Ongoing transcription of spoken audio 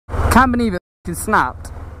Can't believe it f***ing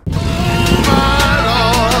snapped.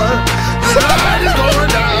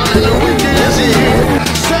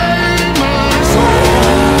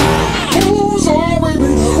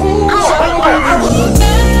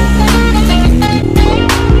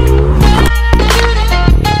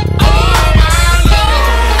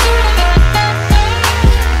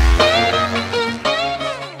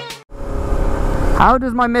 How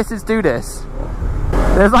does my missus do this?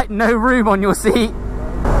 There's like no room on your seat.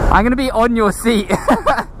 I'm gonna be on your seat.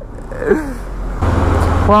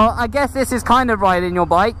 Well, I guess this is kind of riding your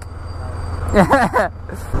bike.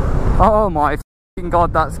 Oh my f***ing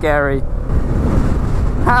god, that's scary.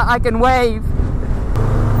 I can wave.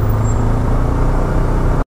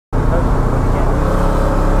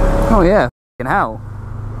 Oh yeah, f***ing hell.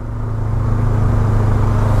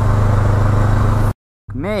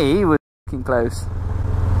 Me was f***ing close.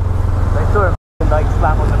 They saw him like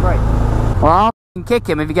slam on the brake. Well, I'll f***ing kick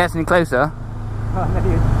him if he gets any closer. Oh, maybe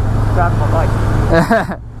you grab my bike.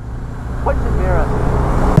 Punch the mirror.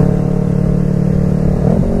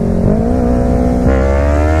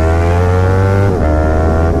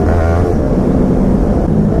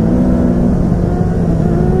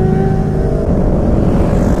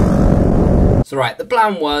 So right, the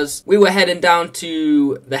plan was, we were heading down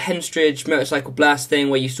to the Henstridge motorcycle blast thing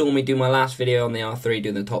where you saw me do my last video on the R3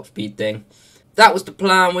 doing the top speed thing. That was the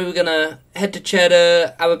plan. We were gonna head to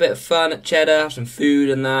Cheddar, have a bit of fun at Cheddar, have some food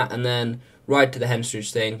and that, and then ride to the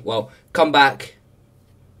Henstridge thing. Well, come back,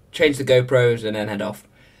 change the GoPros, and then head off.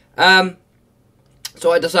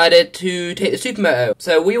 So I decided to take the Supermoto.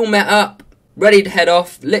 So we all met up, ready to head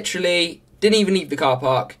off, literally, didn't even leave the car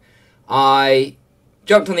park. I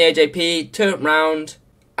jumped on the AJP, turned round,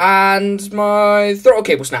 and my throttle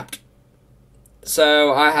cable snapped.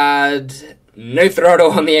 So I had no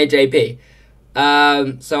throttle on the AJP.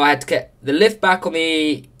 So I had to get the lift back on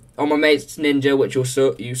my mate's Ninja, which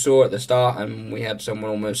you saw at the start, and we had someone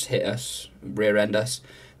almost hit us, rear end us.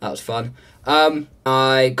 That was fun.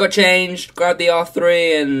 I got changed, grabbed the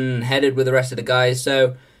R3, and headed with the rest of the guys.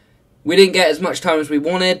 So we didn't get as much time as we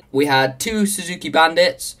wanted. We had 2 Suzuki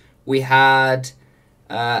Bandits. We had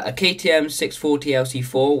a KTM 640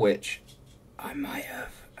 LC4, which I might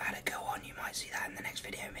have had a go on. You might see that in the next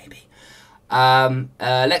video, maybe.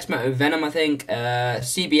 Lexmoto Venom, I think.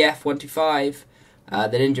 CBF 125.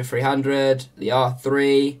 The Ninja 300. The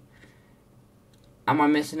R3. Am I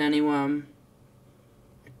missing anyone?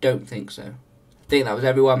 I don't think so. I think that was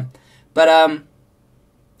everyone. But I'm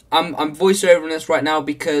voiceovering this right now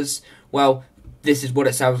because, well, this is what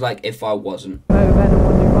it sounds like if I wasn't.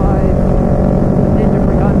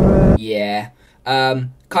 Yeah,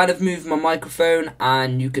 kind of moved my microphone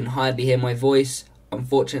and you can hardly hear my voice,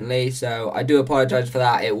 unfortunately, so I do apologise for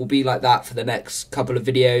that. It will be like that for the next couple of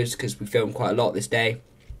videos because we filmed quite a lot this day.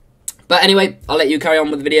 But anyway, I'll let you carry on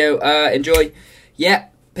with the video. Enjoy. Yeah,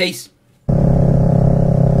 peace.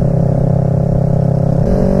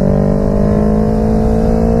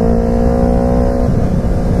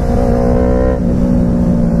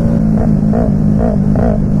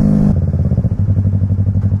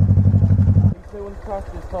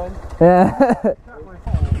 Yeah.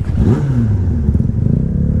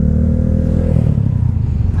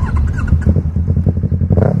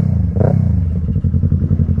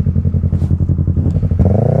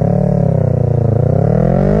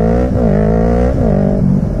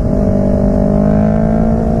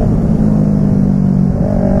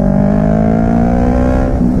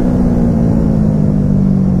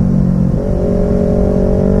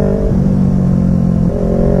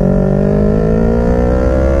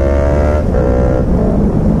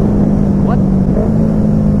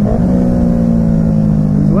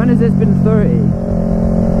 It's been 30.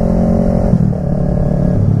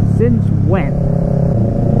 Since when?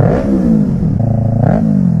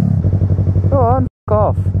 Go on, f***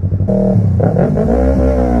 off.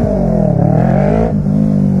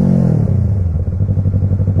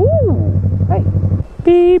 Ooh, hey.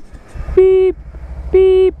 Beep, beep,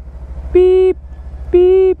 beep, beep,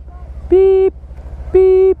 beep, beep,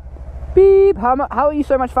 beep, beep. How are you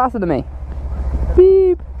so much faster than me?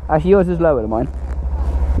 Beep. Actually, yours is lower than mine.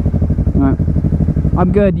 Right.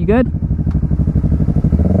 I'm good, you good?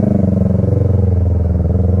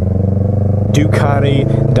 Ducati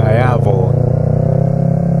Diavel.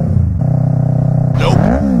 Nope.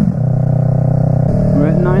 We're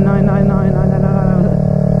at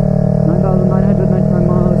 9,999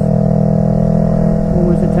 miles.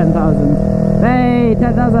 Almost at 10,000. Hey,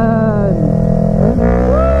 10,000!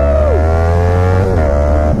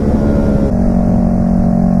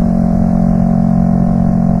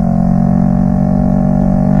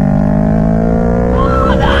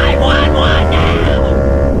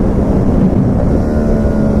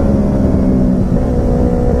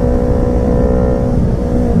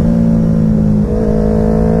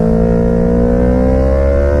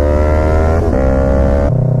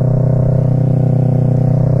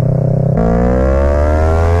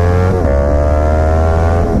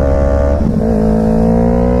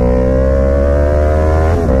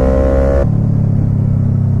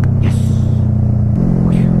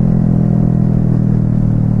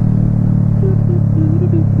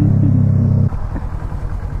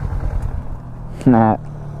 Nah.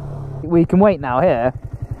 We can wait now here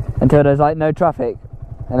until there's like no traffic,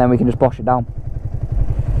 and then we can just bosh it down.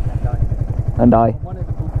 And die. One of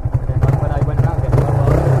the people, when I went around it,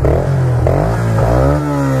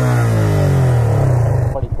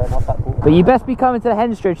 probably turn off that pool. But you best be coming to the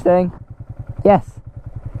Henstridge thing. Yes.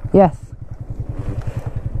 Yes.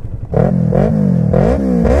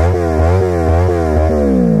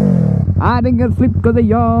 I didn't get to sleep because of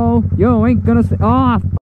yo. Yo ain't gonna sleep. Oh,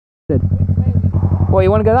 Well,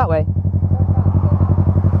 you want to go that way? Oh,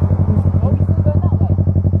 we still going that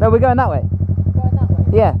way? No, we're going that way. Going that way?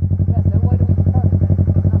 Yeah. Yeah, so why don't we just turn and then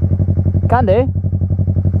go that way? Can do.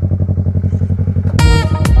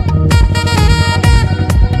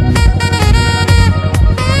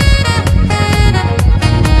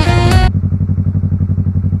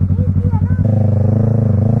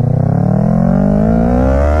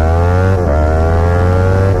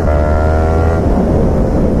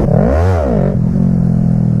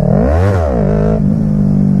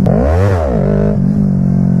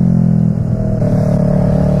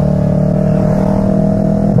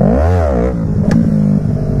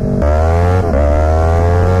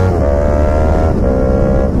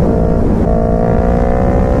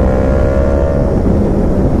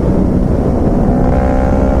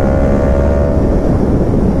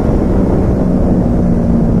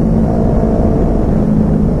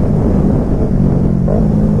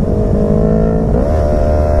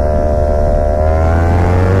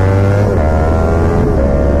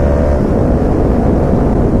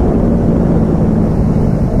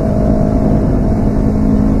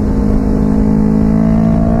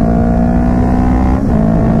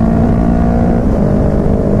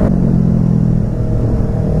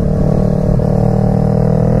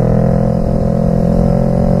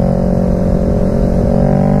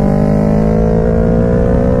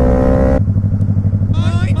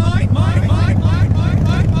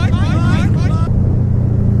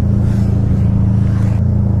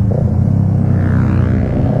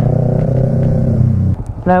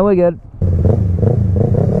 No, we're good.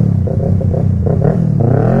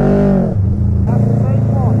 That's the same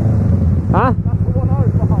one. Huh? That's the one I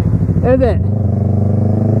was behind. Is it?